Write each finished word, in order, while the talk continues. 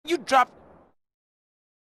drop...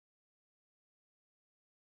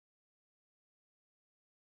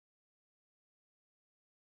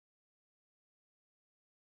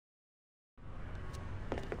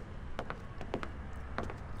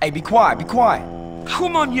 Hey, be quiet, be quiet.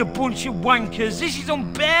 Come on, you bunch of wankers. This is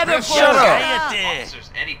unbearable. Shut up. Officers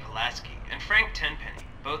Eddie Pulaski and Frank Tenpenny,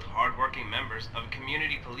 both hard-working members of a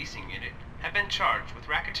community policing unit, have been charged with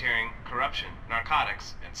racketeering, corruption,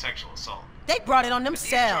 narcotics, and sexual assault. They brought it on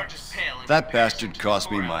themselves. That bastard cost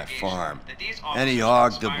me my farm. And he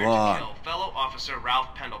hogged the barn. Fellow officer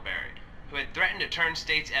Ralph Pendlebury, who had threatened to turn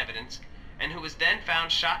state's evidence, and who was then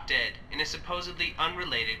found shot dead in a supposedly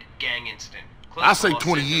unrelated gang incident. I say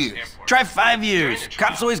 20 years. Try 5 years.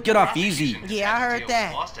 Cops always get off easy. Yeah, I heard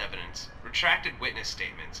that. Lost evidence, retracted witness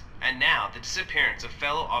statements, and now the disappearance of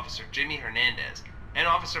fellow officer Jimmy Hernandez and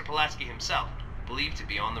Officer Pulaski himself, believed to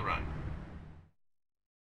be on the run.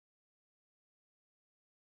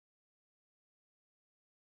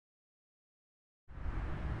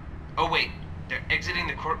 Oh wait, they're exiting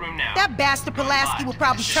the courtroom now. That bastard Pulaski will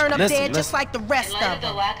probably turn up dead just like the rest of them. In light of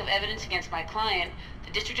the lack of evidence against my client,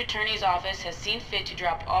 the district attorney's office has seen fit to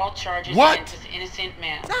drop all charges against this innocent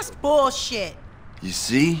man. That's bullshit. You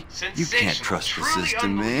see? You can't trust the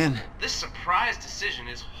system, man. This surprise decision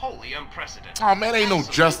is wholly unprecedented. Oh, man, ain't no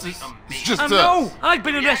justice. It's just I us. know. I've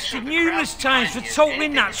been arrested numerous times for totally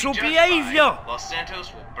natural behavior. Los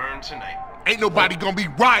Santos will burn tonight. Ain't nobody gonna be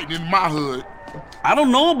riding in my hood. I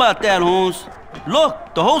don't know about that, Holmes.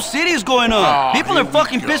 Look, the whole city is going up. People are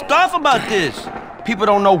fucking pissed off about this. People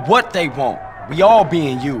don't know what they want. We all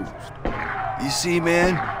being used. You see,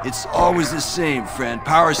 man? It's always the same, friend.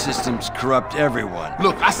 Power systems corrupt everyone.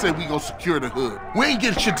 Look, I said we gonna secure the hood. We ain't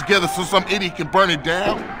getting shit together so some idiot can burn it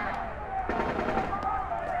down.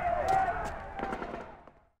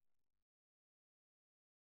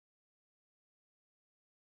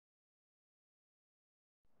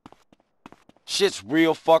 Shit's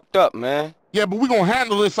real fucked up, man. Yeah, but we gonna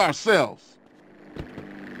handle this ourselves.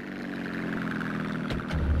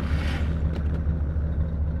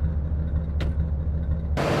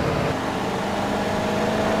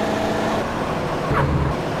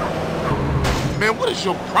 Man, what is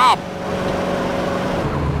your problem?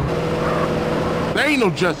 There ain't no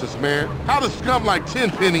justice, man. How does scum like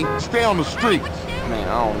Tenpenny stay on the streets? Man,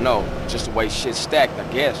 I don't know. Just the way shit's stacked,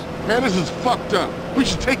 I guess. Man, this is fucked up. We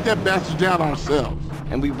should take that bastard down ourselves.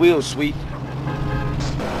 And we will, sweet.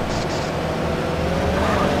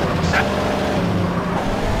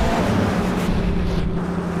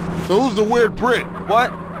 So who's the weird prick? What?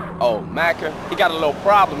 Oh, Macker. He got a little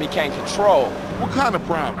problem he can't control. What kind of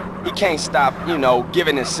problem? He can't stop, you know,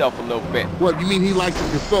 giving himself a little bit. What, you mean he likes to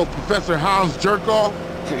consult Professor Hans jerk-off?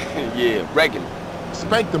 Yeah, regular.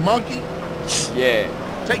 Spank the monkey? Yeah.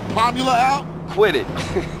 Take Pomula out? Quit it.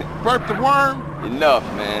 Burp the worm? Enough,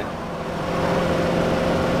 man.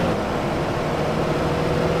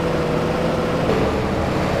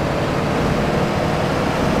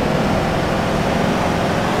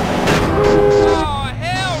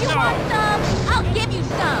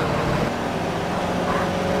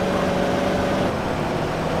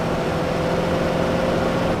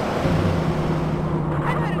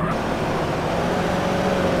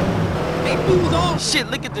 Shit,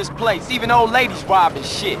 look at this place. Even old ladies robbing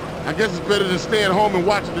shit. I guess it's better than staying home and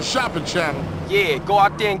watching the shopping channel. Yeah, go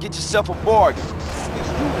out there and get yourself a bargain.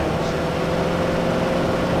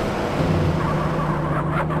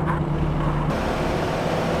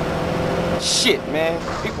 Shit, man.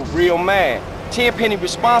 People real mad. Tenpenny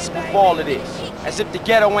responsible for all of this. As if the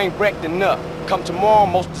ghetto ain't wrecked enough. Come tomorrow,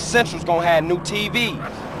 most of the Central's gonna have new TVs.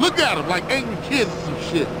 Look at them like angry kids or some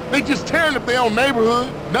shit. They just tearing up their own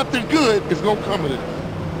neighborhood. Nothing good is gonna come of this.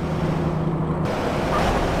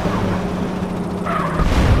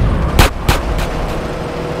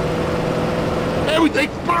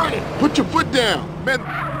 Everything's burning. Put your foot down. Man,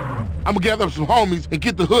 I'm gonna gather up some homies and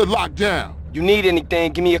get the hood locked down. You need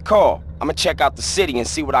anything, give me a call. I'm gonna check out the city and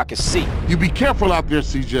see what I can see. You be careful out there,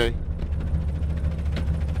 CJ.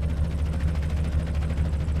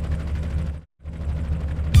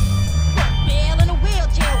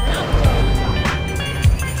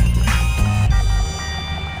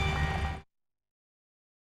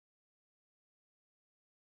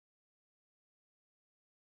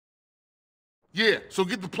 Yeah, so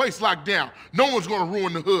get the place locked down. No one's gonna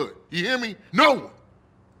ruin the hood. You hear me? No one. All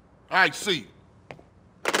right, see you.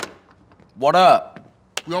 What up?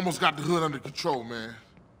 We almost got the hood under control, man.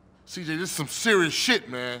 CJ, this is some serious shit,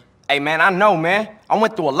 man. Hey, man, I know, man. I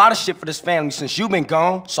went through a lot of shit for this family since you been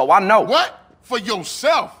gone, so I know. What? For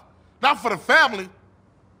yourself, not for the family.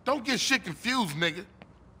 Don't get shit confused, nigga.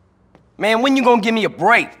 Man, when you gonna give me a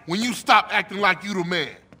break? When you stop acting like you the man.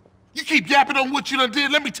 You keep yapping on what you done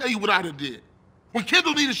did, let me tell you what I done did. When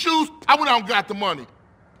Kendall needed shoes, I went out and got the money.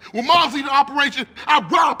 When Mom's needed operation, I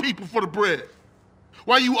robbed people for the bread.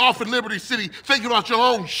 While you off in Liberty City thinking about your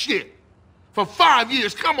own shit. For 5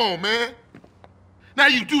 years, come on, man. Now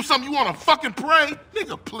you do something you wanna fucking pray?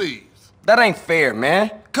 Nigga, please. That ain't fair,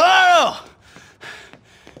 man. Carl!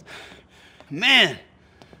 Man,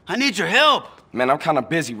 I need your help. Man, I'm kinda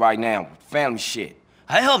busy right now with family shit.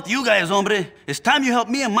 I helped you guys, hombre. It's time you help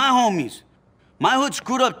me and my homies. My hood's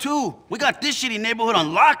screwed up too. We got this shitty neighborhood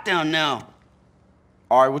on lockdown now.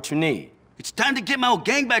 All right, what you need? It's time to get my old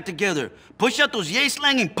gang back together. Push out those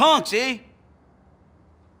yay-slanging punks, eh?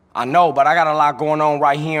 I know, but I got a lot going on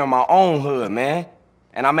right here in my own hood, man.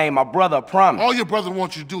 And I made my brother a promise. All your brother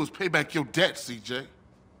wants you to do is pay back your debt, CJ.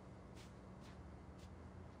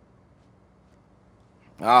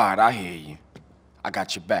 All right, I hear you. I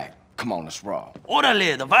got your back. Come on, let's roll.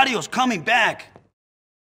 Órale, the barrio's coming back.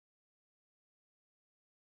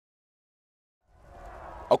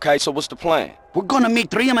 Okay, so what's the plan? We're gonna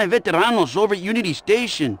meet 3 of my veteranos over at Unity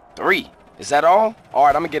Station. 3? Is that all? All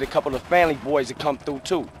right, I'm gonna get a couple of family boys to come through,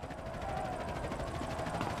 too.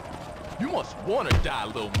 You must wanna die,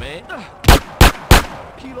 little man.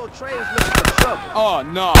 Kilo Trey is looking for trouble. Oh,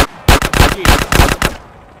 no.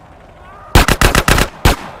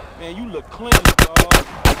 Man, you look clean, dog.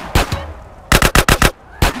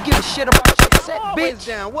 You give a shit about your set, bitch?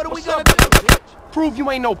 Down. What are we What's gonna up, do, bitch? Prove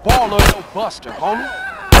you ain't no baller or no buster, homie.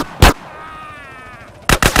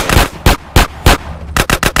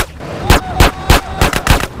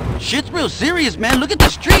 Shit's real serious, man. Look at the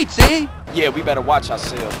streets, eh? Yeah, we better watch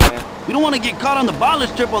ourselves, man. We don't want to get caught on the baller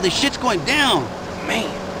strip while this shit's going down. Man,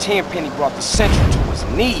 Tenpenny brought the Central to his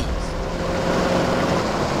knees.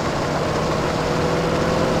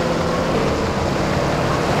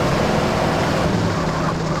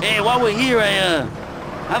 Hey, while we're here, I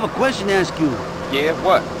have a question to ask you. Yeah,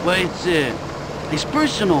 what? Well, it's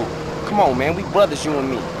personal. Come on, man, we brothers, you and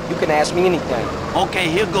me. You can ask me anything. Okay,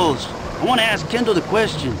 here goes. I want to ask Kendall the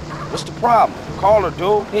question. What's the problem? Call her,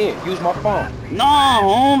 dude. Here, use my phone. No,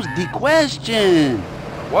 Holmes, the question.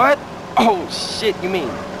 What? Oh, shit, you mean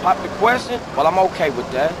pop the question? Well, I'm okay with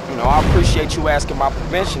that. You know, I appreciate you asking my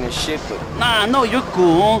prevention and shit, but... Nah, I know you're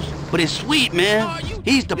cool, Holmes, but it's sweet, man.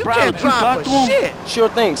 He's the problem. You talk to him? Shit. Sure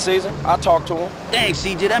thing, Caesar. I'll talk to him. Thanks,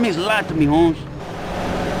 CJ. That means a lot to me, Holmes.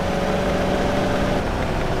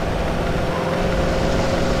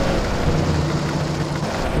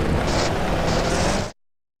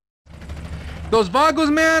 Those vagos,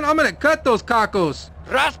 man, I'm gonna cut those cacos.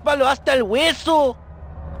 Ráspalo hasta el hueso.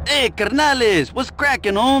 Hey, carnales, what's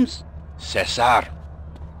cracking, Holmes? Cesar,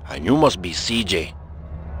 and you must be CJ.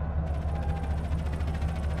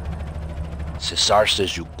 Cesar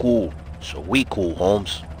says you cool, so we cool,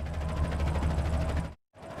 Holmes.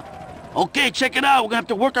 Okay, check it out. We're gonna have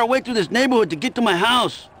to work our way through this neighborhood to get to my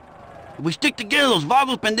house. If we stick together, those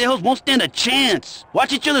vagos pendejos won't stand a chance.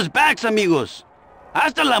 Watch each other's backs, amigos.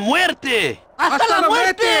 Hasta la muerte! ¡Hasta la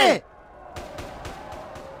muerte!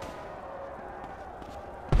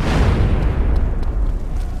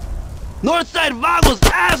 Northside vagos,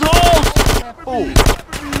 assholes! Fool.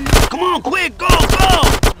 Come on, quick, go, go!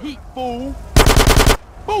 Heat, fool.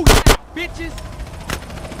 Booyah, bitches.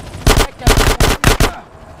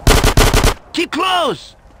 Keep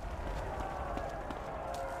close!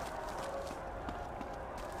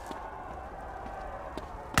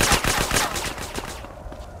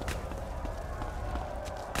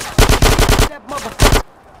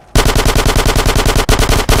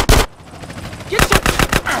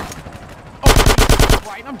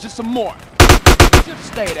 I'm just a mark. Just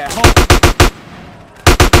stay at home.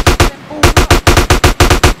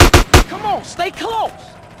 Come on, stay close.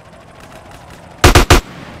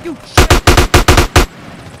 You shit.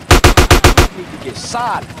 I need to get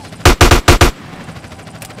silent.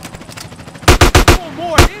 One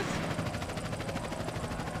more of this.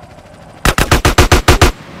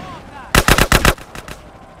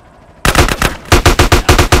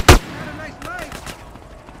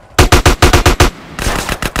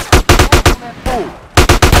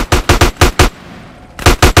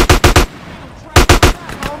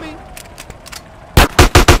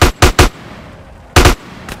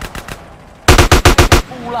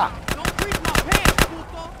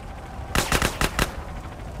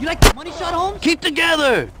 You like the money shot, Holmes? Keep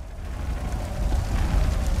together!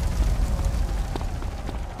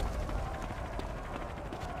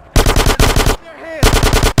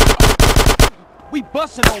 We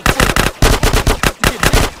busting on foot.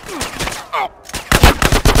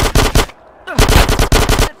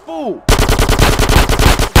 That fool.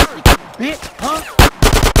 bitch, huh?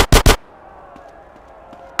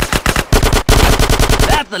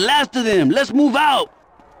 That's the last of them. Let's move out.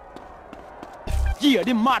 Yeah,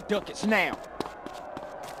 them my ducats now.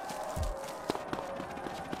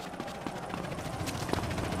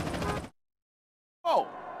 Oh.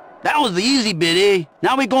 That was the easy bit, eh?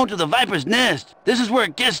 Now we're going to the Viper's Nest. This is where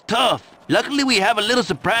it gets tough. Luckily, we have a little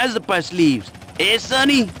surprise up our sleeves. Eh,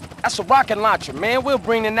 Sonny? That's a rocket launcher, man. We'll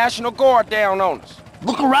bring the National Guard down on us.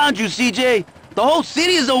 Look around you, CJ. The whole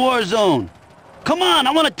city is a war zone. Come on,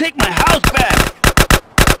 I want to take my house back.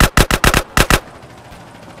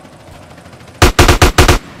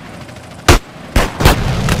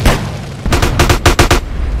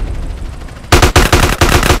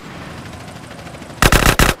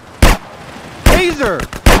 Taser!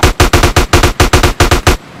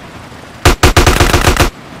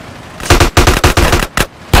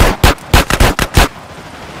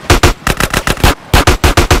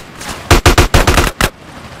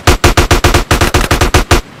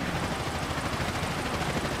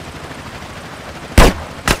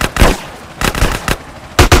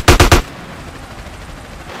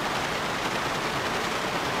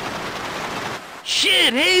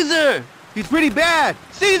 Shit, Hazer! He's pretty bad!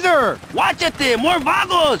 Caesar! Watch it there, more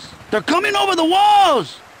vagos! They're coming over the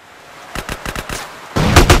walls!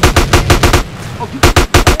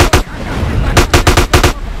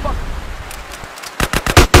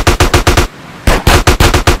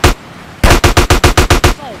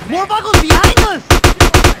 More vagos behind us!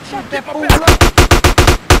 Shut that fool up.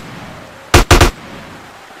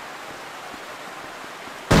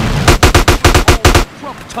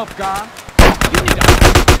 Tough guy.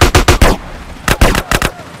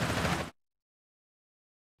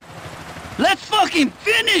 Let's fucking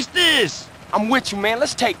finish this! I'm with you, man.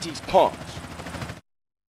 Let's take these punks.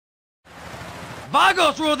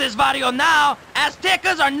 Vagos rule this barrio now.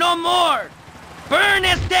 Aztecas are no more. Burn,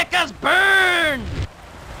 Aztecas, burn!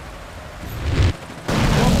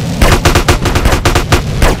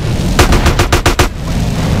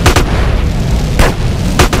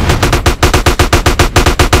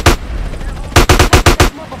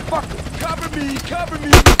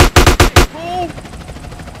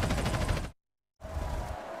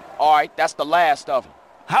 All right, that's the last of them.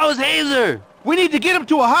 How's Hazer? We need to get him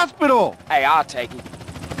to a hospital! Hey, I'll take him.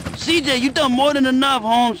 CJ, you done more than enough,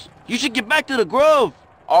 Holmes. You should get back to the Grove.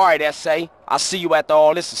 All right, S.A. I'll see you after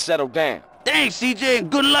all this is settled down. Thanks, CJ,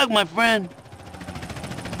 and good luck, my friend.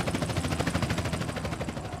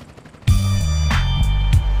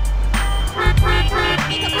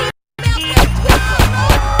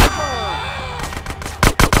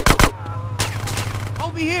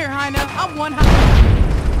 Over here, Heiner. I'm one.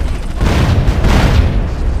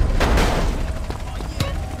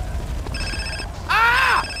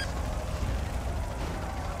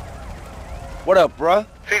 What up, bruh?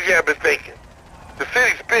 CJ, I've been thinking. The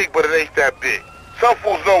city's big, but it ain't that big. Some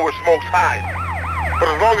fools know where smoke's hiding. But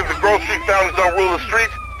as long as the grocery families don't rule the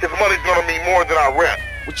streets, his money's gonna mean more than our rent.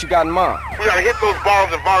 What you got in mind? We gotta hit those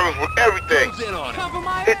bombs and violence with everything.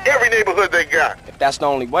 Hit every neighborhood they got. If that's the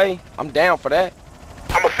only way, I'm down for that.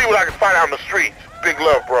 I'ma see what I can find out in the streets. Big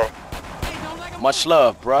love, bro. Much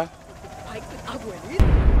love, bruh.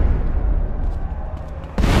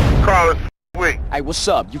 Carlos, wait. Hey, what's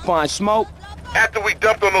up? You find smoke? After we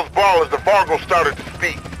dumped on those ballers, the Vargos started to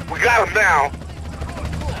speak. We got him now.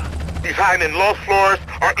 He's hiding in Los Flores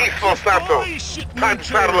or East Los Santos. Time to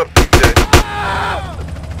saddle up, CJ.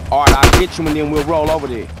 All right, I'll get you and then we'll roll over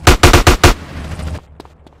there.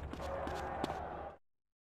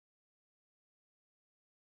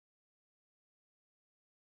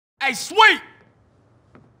 Hey, sweet!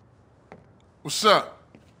 What's up?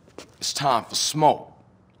 It's time for smoke.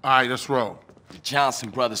 All right, let's roll. The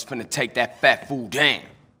Johnson brothers finna take that fat fool down.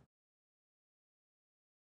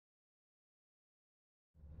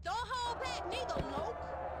 Don't hold back, neither, Luke.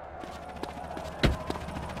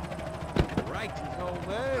 Right, old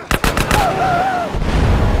man.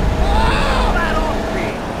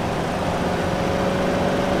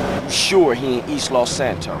 You sure he in East Los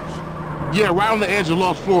Santos? Yeah, right on the edge of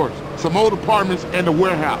Los Flores. Some old apartments and a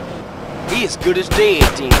warehouse. He as good as dead,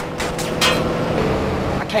 then.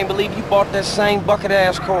 I can't believe you bought that same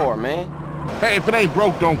bucket-ass car, man. Hey, if it ain't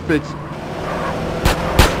broke, don't fix it.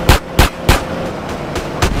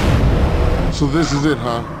 So this is it,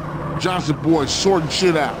 huh? Johnson boys sorting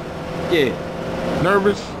shit out. Yeah.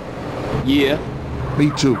 Nervous? Yeah.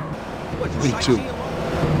 Me too. Me too.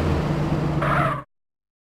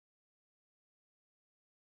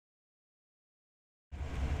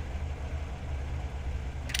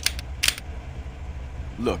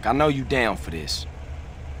 Look, I know you down for this,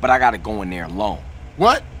 but I gotta go in there alone.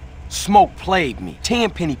 What? Smoke played me.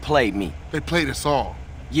 Tenpenny played me. They played us all.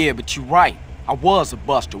 Yeah, but you're right. I was a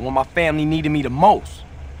buster when my family needed me the most.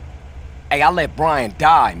 Hey, I let Brian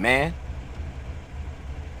die, man.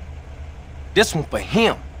 This one for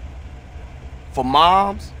him. For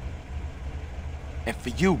Moms. And for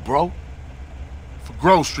you, bro. For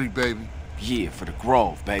Grove Street, baby. Yeah, for the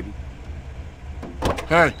Grove, baby.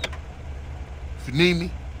 Hey, if you need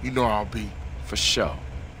me, you know I'll be. For sure.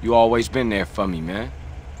 You always been there for me, man.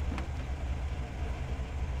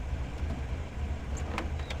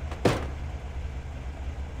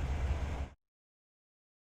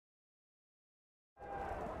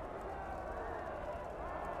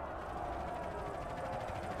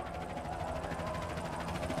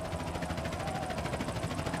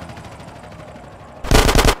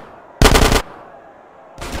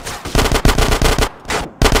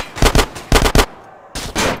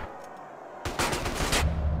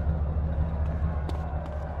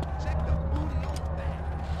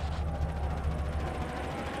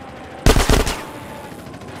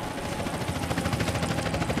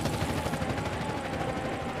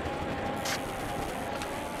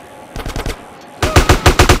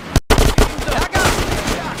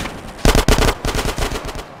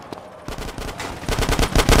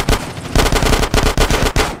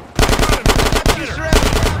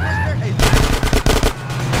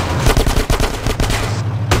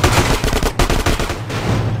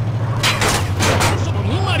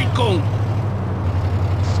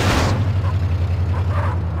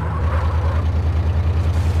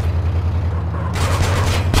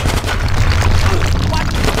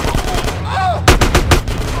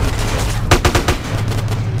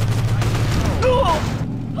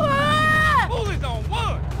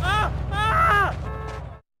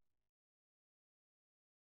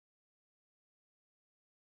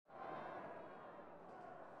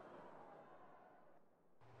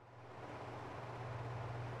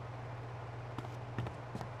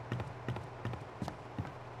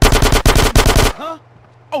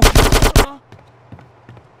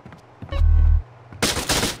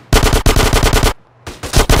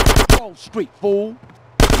 Street, fool.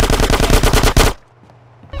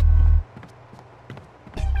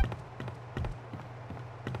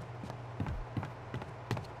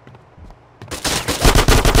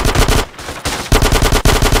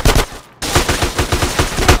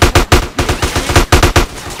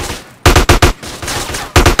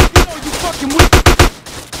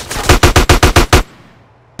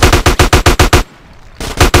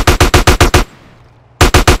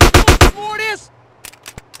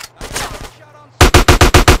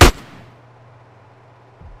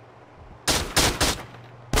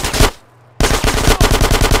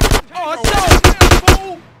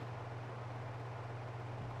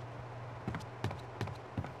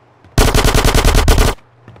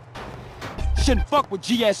 Shouldn't fuck with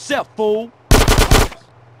GSF, fool.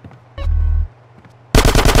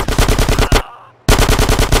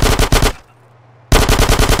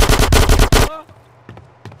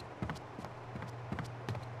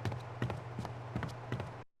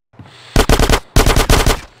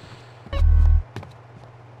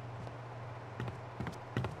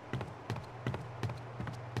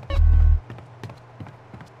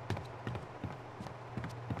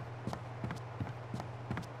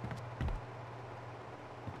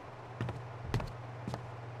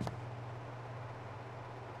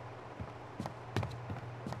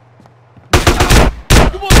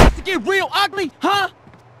 Get real ugly, huh?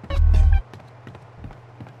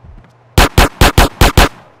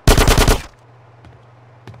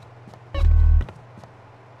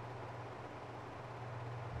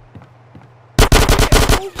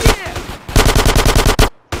 Oh yeah!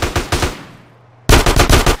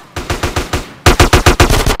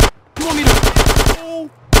 You want me to? Oh.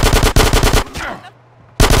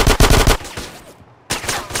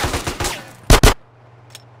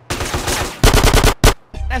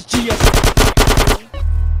 That's GS.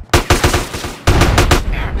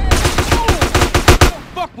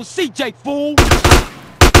 Fuck with CJ, fool.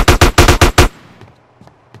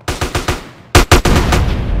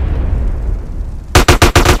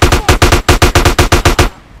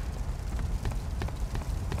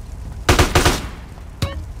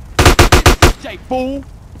 CJ, fool.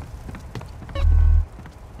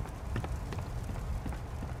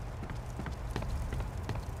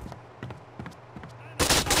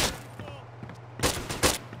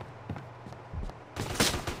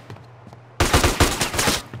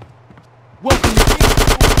 Welcome to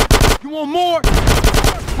the You want more?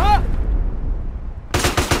 Huh?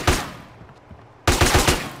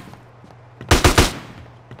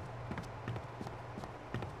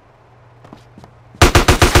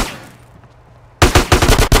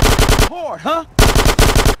 hard, huh?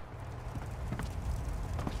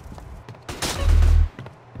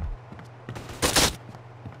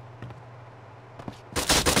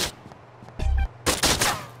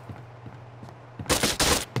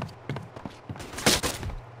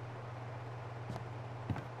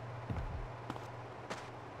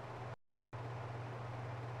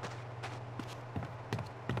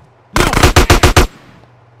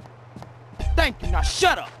 Thank you, now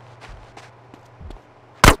shut up!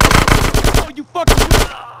 Oh, you fucking...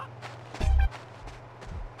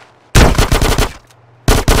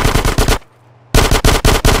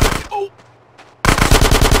 Oh!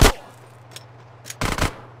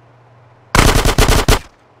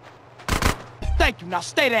 Thank you, now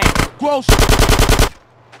stay there, gross!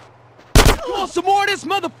 You want some more of this,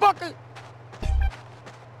 motherfucker?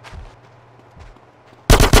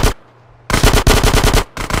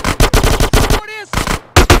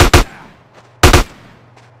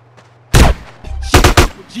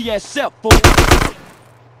 GSF, fool!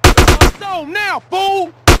 So now,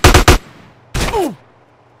 fool! Ooh!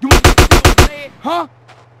 You want to get dead, huh?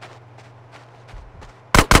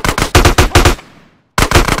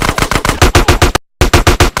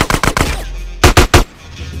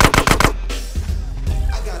 I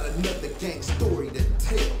got another gang story to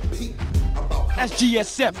tell people about. That's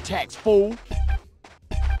GSF tax, fool!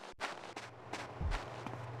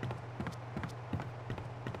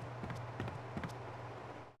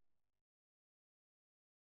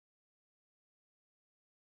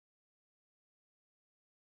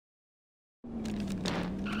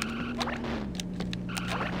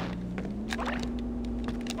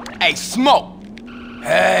 Hey, Smoke!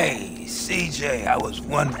 Hey, CJ, I was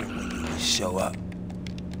wondering when you would show up.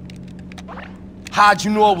 How'd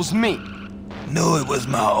you know it was me? Knew it was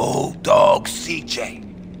my old dog,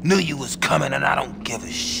 CJ. Knew you was coming and I don't give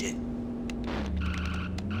a shit.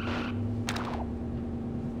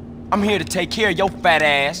 I'm here to take care of your fat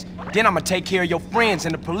ass. Then I'ma take care of your friends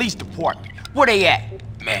in the police department. Where they at?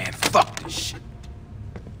 Man, fuck this shit.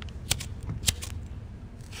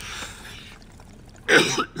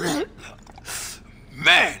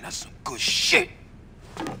 Man, that's some good shit.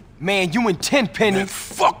 Man, you and Tenpenny. Man,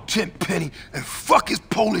 fuck Tenpenny, and fuck his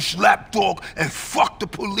Polish lapdog, and fuck the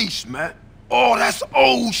police, man. Oh, that's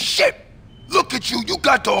old shit. Look at you, you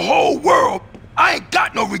got the whole world. I ain't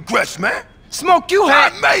got no regrets, man. Smoke, you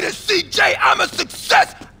had... I made it, CJ. I'm a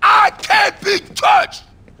success. I can't be touched.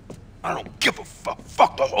 I don't give a fuck.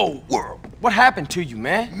 Fuck the whole world. What happened to you,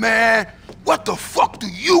 man? Man, what the fuck do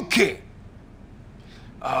you care?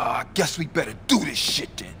 I guess we better do this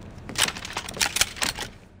shit then.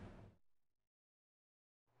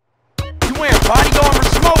 You wearing bodyguard or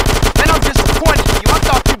Smoke? Man, I'm disappointed in you. I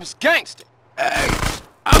thought you was gangster. Hey,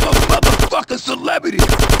 I'm a motherfucking celebrity.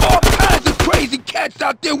 All kinds of crazy cats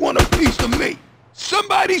out there want a piece of me.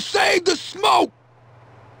 Somebody save the Smoke!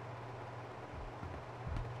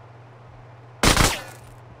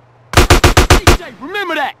 DJ,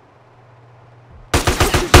 remember that!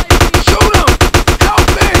 Shoot him! Help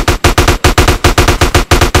me!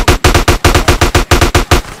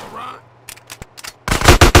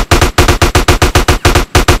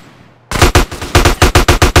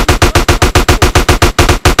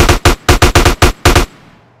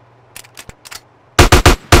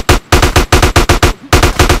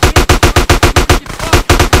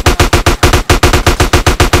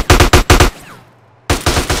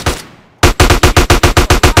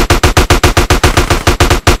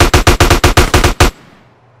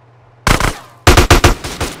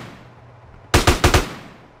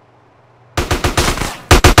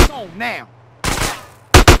 Now.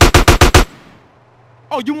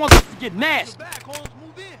 Oh, you want this to get nasty? Back, Holmes,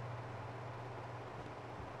 move in.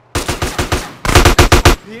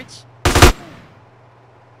 Bitch.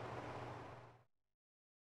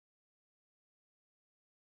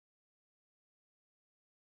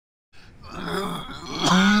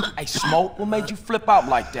 Hey, Smoke, what made you flip out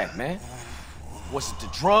like that, man? Was it the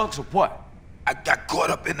drugs or what? I got caught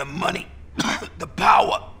up in the money, the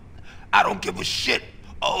power. I don't give a shit.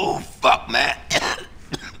 Oh, fuck, man.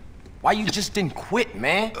 Why you just didn't quit,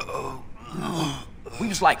 man? We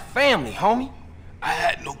was like family, homie. I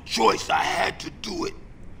had no choice. I had to do it.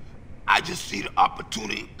 I just see the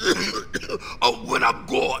opportunity. Oh, when I'm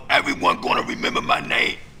gone, everyone gonna remember my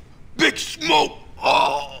name. Big Smoke.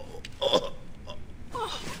 Oh.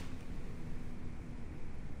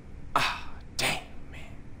 Damn,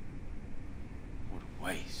 man. What a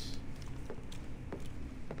waste.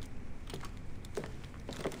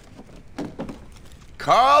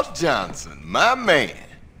 Carl Johnson, my man.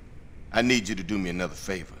 I need you to do me another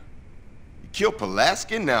favor. You killed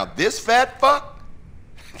Pulaski, now this fat fuck?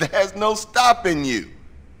 There's no stopping you.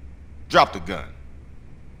 Drop the gun.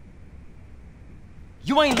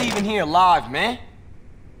 You ain't leaving here alive, man.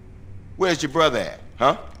 Where's your brother at,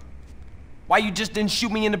 huh? Why you just didn't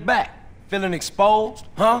shoot me in the back? Feeling exposed,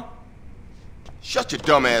 huh? Shut your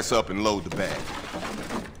dumb ass up and load the bag.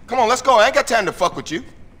 Come on, let's go. I ain't got time to fuck with you.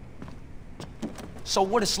 So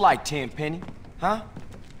what it's like, Tenpenny, huh?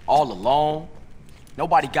 All alone?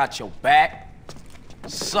 Nobody got your back?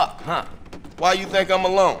 Suck, huh? Why you think I'm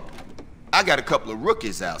alone? I got a couple of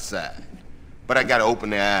rookies outside. But I gotta open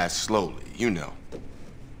their eyes slowly, you know.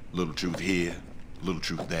 Little truth here, little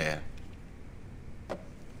truth there.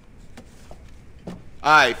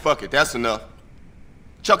 Alright, fuck it, that's enough.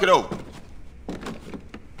 Chuck it over.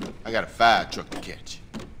 I got a fire truck to catch.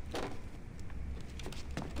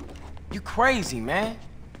 You crazy, man.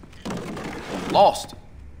 Lost it.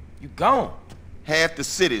 You gone. Half the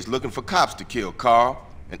city's looking for cops to kill, Carl.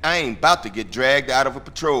 And I ain't about to get dragged out of a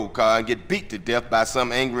patrol car and get beat to death by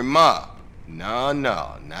some angry mob. No,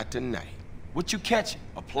 not tonight. What you catching?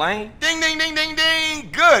 A plane? Ding, ding, ding, ding, ding!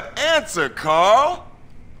 Good answer, Carl!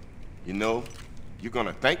 You know, you're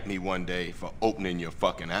gonna thank me one day for opening your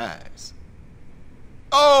fucking eyes.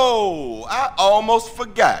 Oh, I almost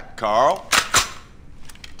forgot, Carl.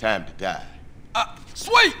 Time to die.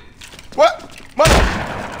 Sweet! What? Mother...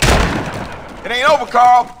 It ain't over,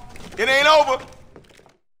 Carl. It ain't over.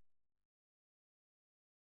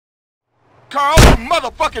 Carl, you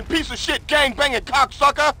motherfucking piece of shit gang-banging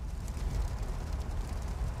cocksucker!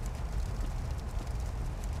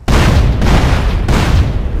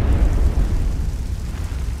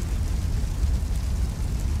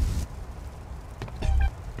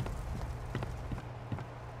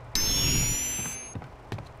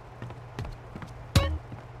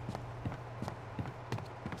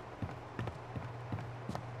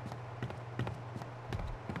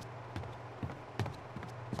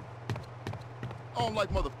 I don't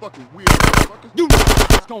like motherfucking weird motherfuckers. You know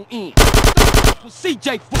it's gonna end.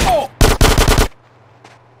 CJ4!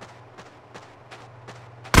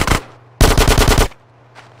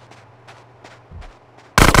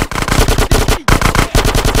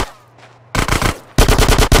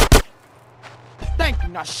 Thank you,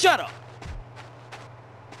 now shut up!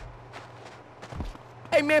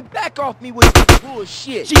 Hey man, back off me with this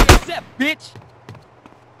bullshit. GSF, bitch!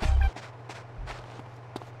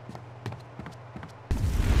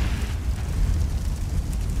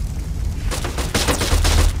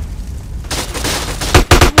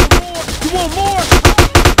 You want more?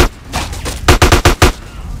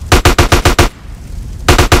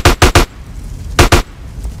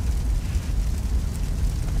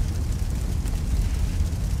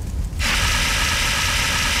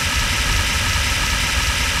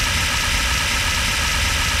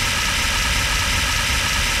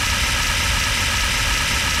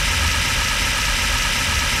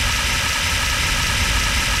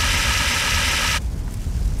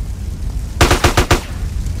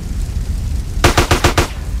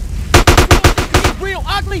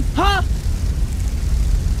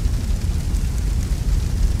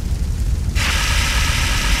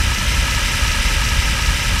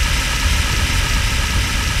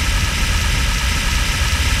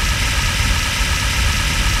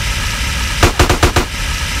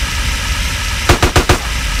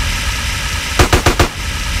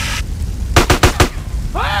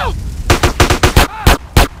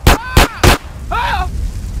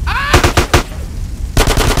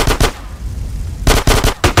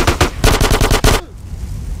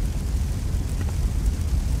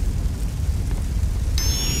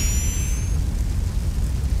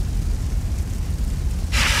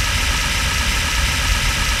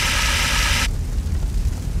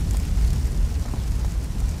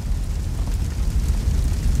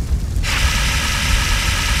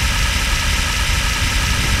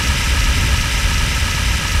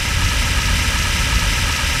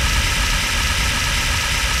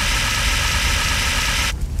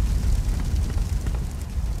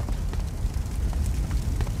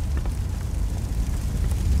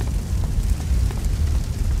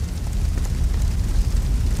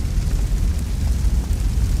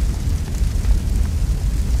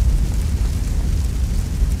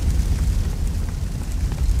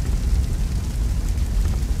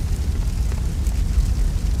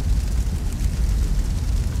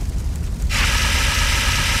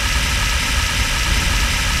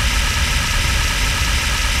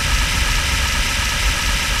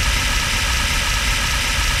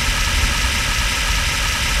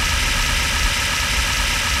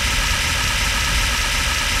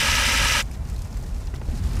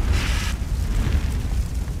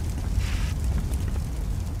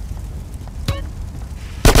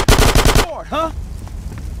 huh?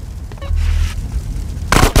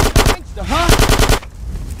 Gangsta, huh?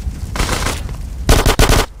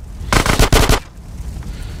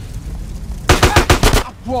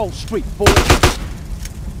 Wall Street, boy.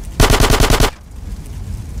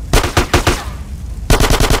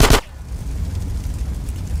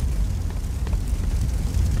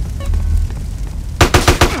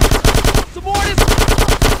 Some more of this.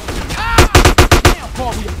 Ah! Now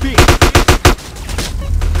call me a bitch.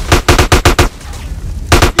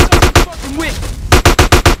 You know what you're fucking with.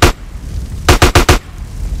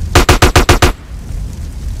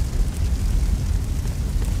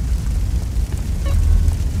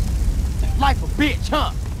 Life a bitch,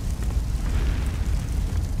 huh?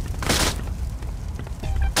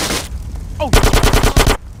 Oh,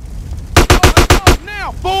 oh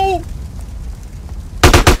now, fool!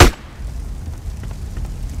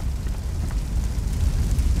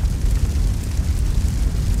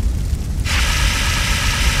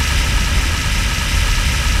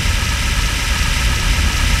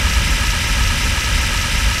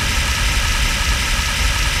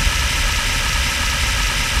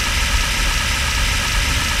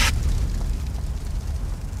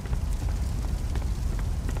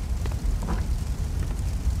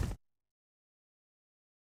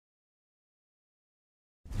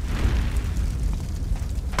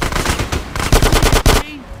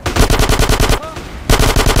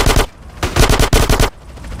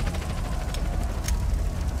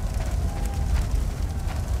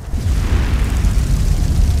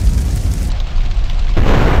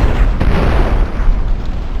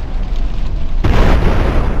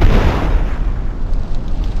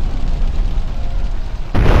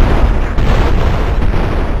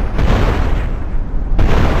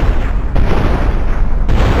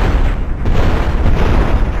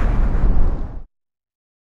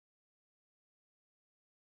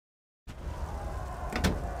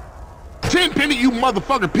 Tenpenny, you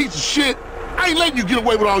motherfucking piece of shit. I ain't letting you get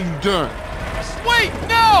away with all you done. Wait,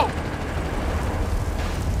 no!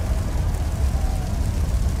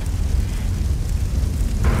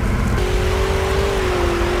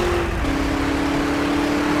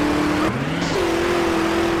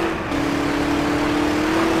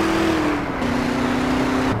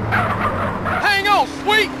 Hang on,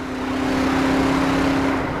 sweet!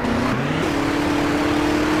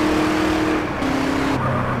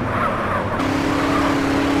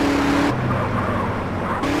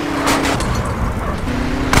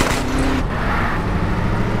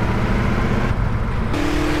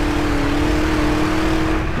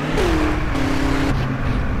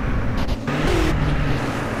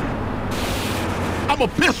 I'ma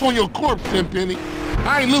piss on your corpse, Tenpenny.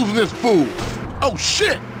 I ain't losing this fool. Oh,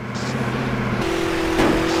 shit!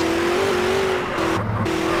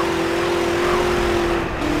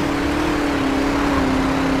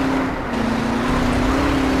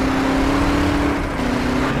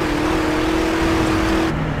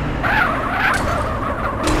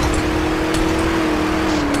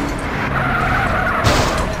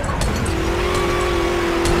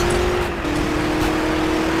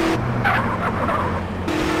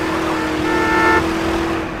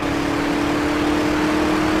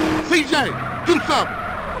 CJ, do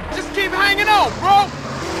something. Just keep hanging on, bro!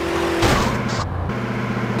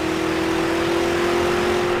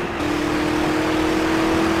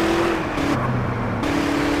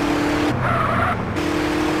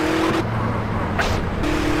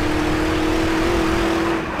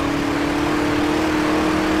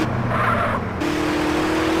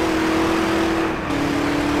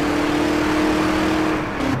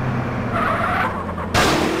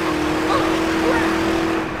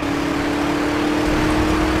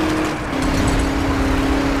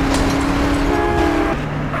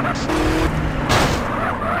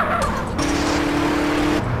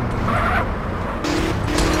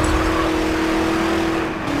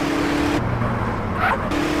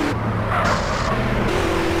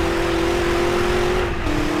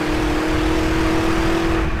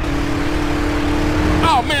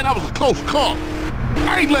 Oh man, that was a close call.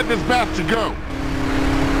 I ain't letting this bastard go.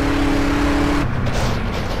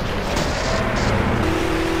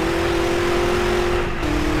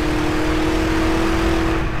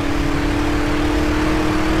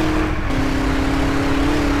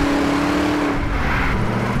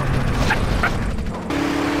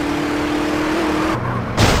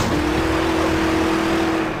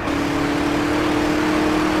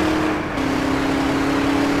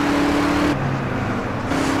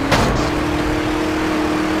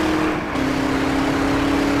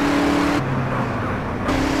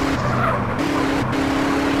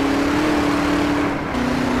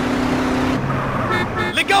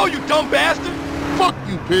 know, you dumb bastard! Fuck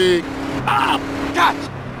you, pig! Ah! Gotcha!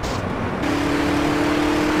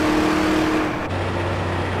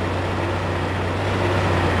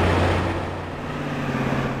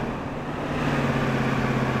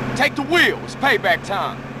 Take the wheel. It's payback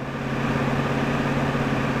time.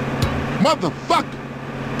 Motherfucker!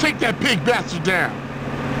 Take that pig bastard down!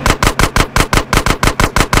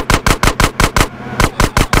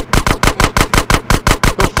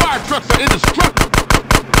 The fire trucks are indestructible!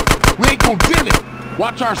 We ain't gonna get it!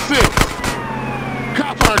 Watch our six!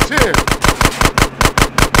 Cops on our tail!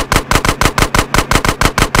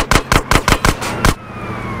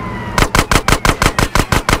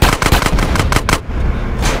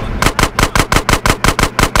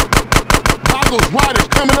 Those riders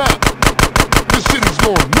coming up. This city's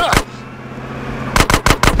going nuts.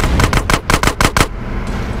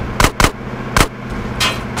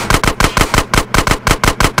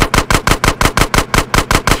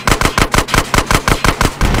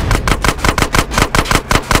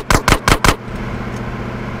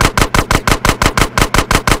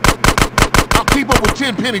 I'll keep up with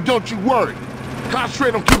Tenpenny, don't you worry.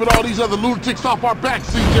 Concentrate on keeping all these other lunatics off our backs,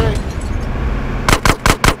 CJ.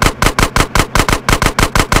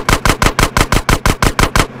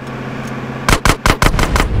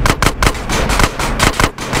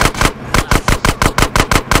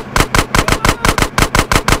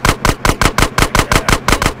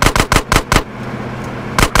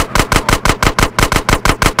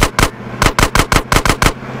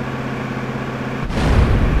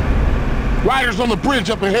 Riders on the bridge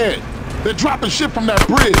up ahead. They're dropping shit from that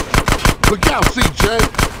bridge. Look out, CJ.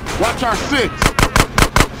 Watch our six.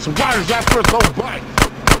 Some riders after us on bikes.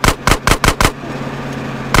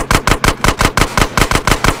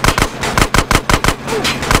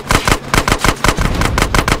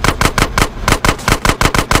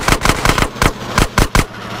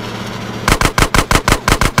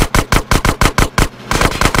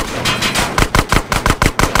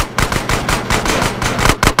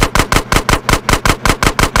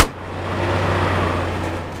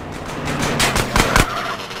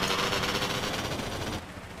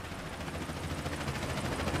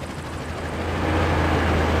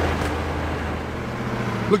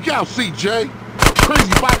 Look out, CJ.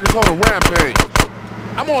 Crazy bikers on a rampage.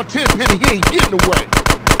 I'm on Tenpenny, he ain't getting away.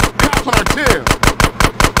 Cops on our tail.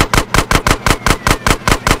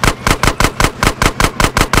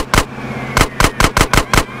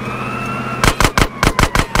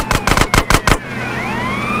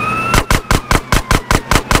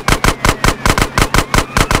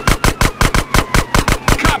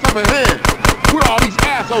 Cops up ahead. Where all these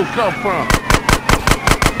assholes come from?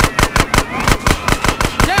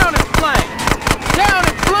 Down in flame! Down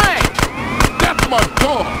in flame! That's my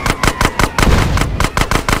dog!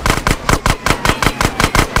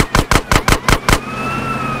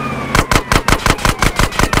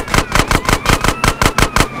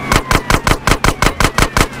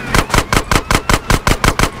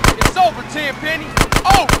 It's over, Tenpenny.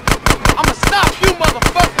 Oh! I'ma stop you,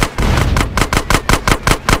 motherfucker!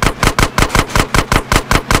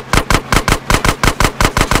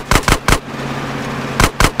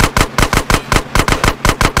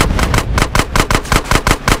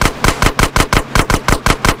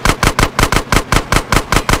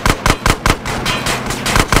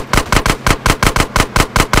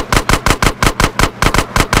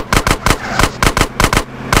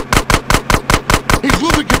 He's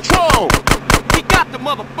losing control! He got the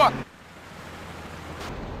motherfucker!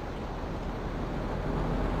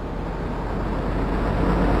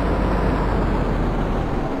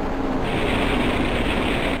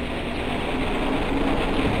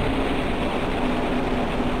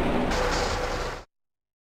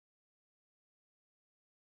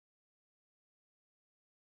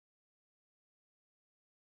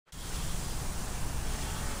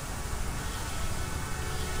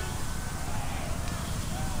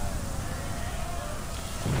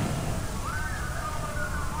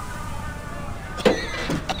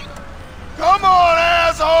 Come on,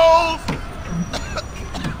 assholes!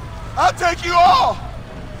 I'll take you all!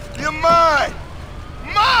 You're mine!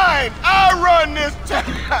 Mine! I run this town!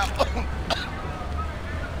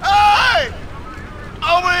 Hey!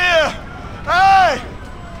 Over here! Hey!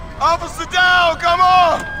 Officer down, come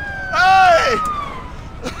on! Hey!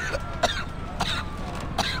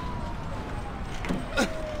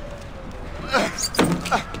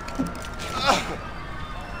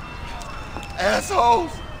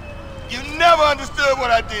 Assholes! You never understood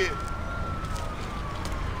what I did.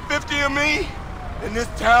 50 of me, and this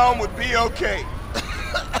town would be okay.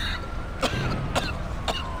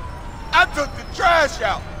 I took the trash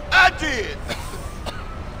out. I did.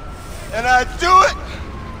 and I'd do it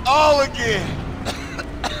all again.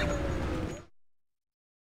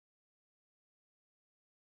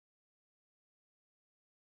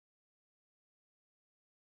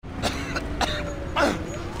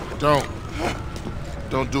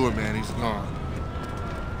 Don't do it, man. He's gone.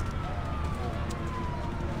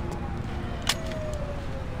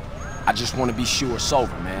 I just want to be sure it's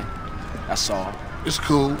over, man. That's all. It's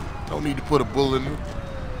cool. Don't need to put a bullet in him.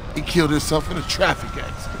 He killed himself in a traffic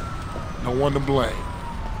accident. No one to blame.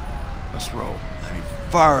 Let's roll. I mean,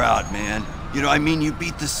 far out, man. You know, I mean, you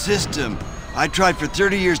beat the system. I tried for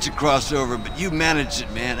 30 years to cross over, but you managed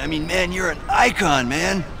it, man. I mean, man, you're an icon,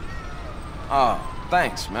 man. Oh,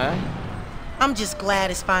 thanks, man. I'm just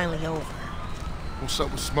glad it's finally over. What's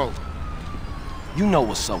up with Smoke? You know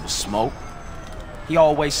what's up with Smoke. He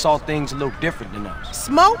always saw things a little different than us.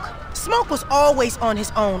 Smoke? Smoke was always on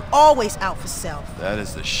his own, always out for self. That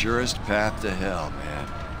is the surest path to hell, man.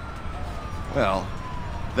 Well,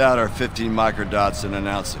 without our 15 microdots and an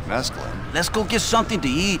ounce of mescaline. Let's go get something to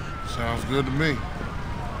eat. Sounds good to me.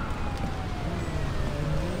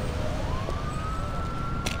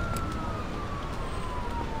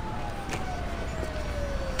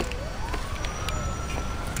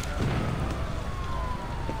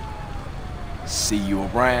 See you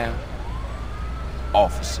around,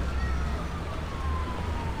 officer.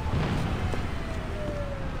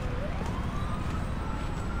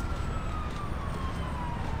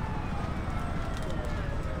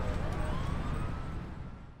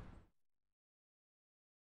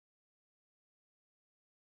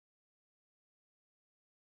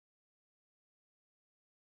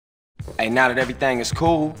 Hey, now that everything is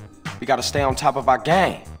cool, we gotta stay on top of our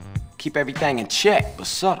game. Keep everything in check, but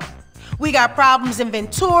subtle. We got problems in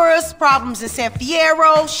Venturas, problems in San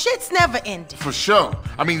Fierro. Shit's never ending. For sure.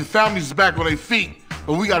 I mean, the family's back on their feet,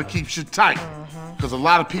 but we gotta keep shit tight. Because a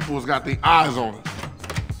lot of people has got their eyes on us.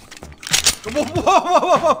 Whoa, whoa, whoa,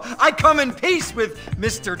 whoa, whoa. I come in peace with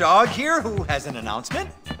Mr. Dog here, who has an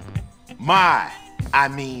announcement.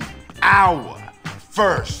 Our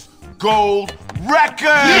first gold record!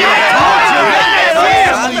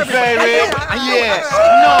 Family, baby! Yeah, you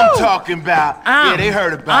know I'm talking about. Yeah, they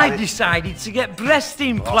heard about it. I decided to get breast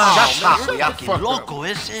implants. Loco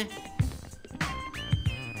ese.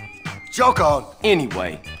 Joke on.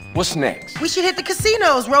 Anyway, what's next? We should hit the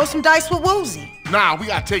casinos, roll some dice with Woozie. Nah, we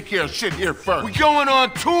gotta take care of shit here first. We going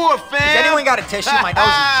on tour, fam! Has anyone got a tissue? My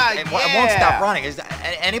nose is, it won't stop running. Is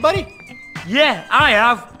anybody? Yeah, I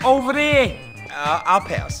have. Over here. I'll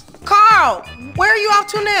pass. Carl, where are you off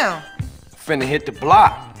to now? Finna hit the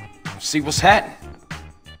block. See what's happening.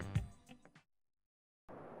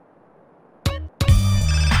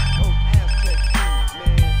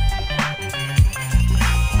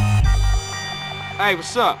 Hey,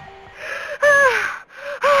 what's up?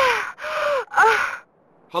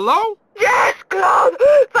 Hello? Yeah!